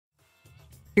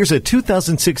Here's a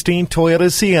 2016 Toyota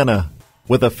Sienna.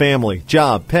 With a family,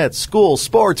 job, pets, school,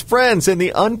 sports, friends, and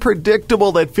the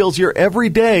unpredictable that fills your every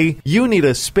day, you need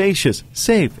a spacious,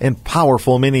 safe, and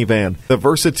powerful minivan. The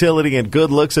versatility and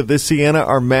good looks of this Sienna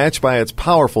are matched by its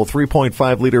powerful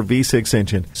 3.5-liter V6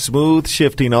 engine, smooth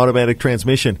shifting automatic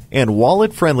transmission, and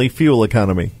wallet-friendly fuel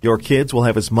economy. Your kids will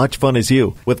have as much fun as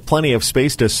you, with plenty of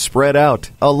space to spread out,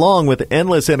 along with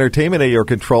endless entertainment at your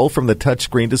control from the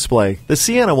touchscreen display. The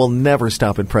Sienna will never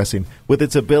stop impressing, with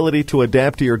its ability to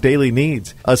adapt to your daily needs.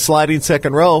 A sliding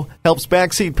second row helps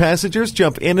backseat passengers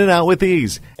jump in and out with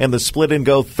ease, and the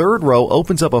split-and-go third row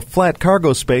opens up a flat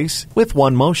cargo space with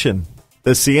one motion.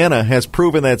 The Sienna has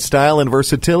proven that style and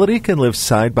versatility can live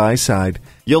side by side.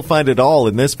 You'll find it all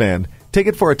in this van. Take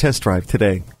it for a test drive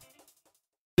today.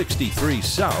 63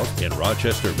 South in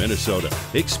Rochester, Minnesota.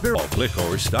 Experience, click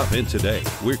or stop in today.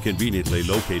 We're conveniently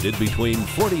located between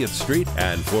 40th Street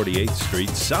and 48th Street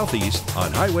Southeast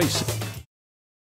on Highway 6.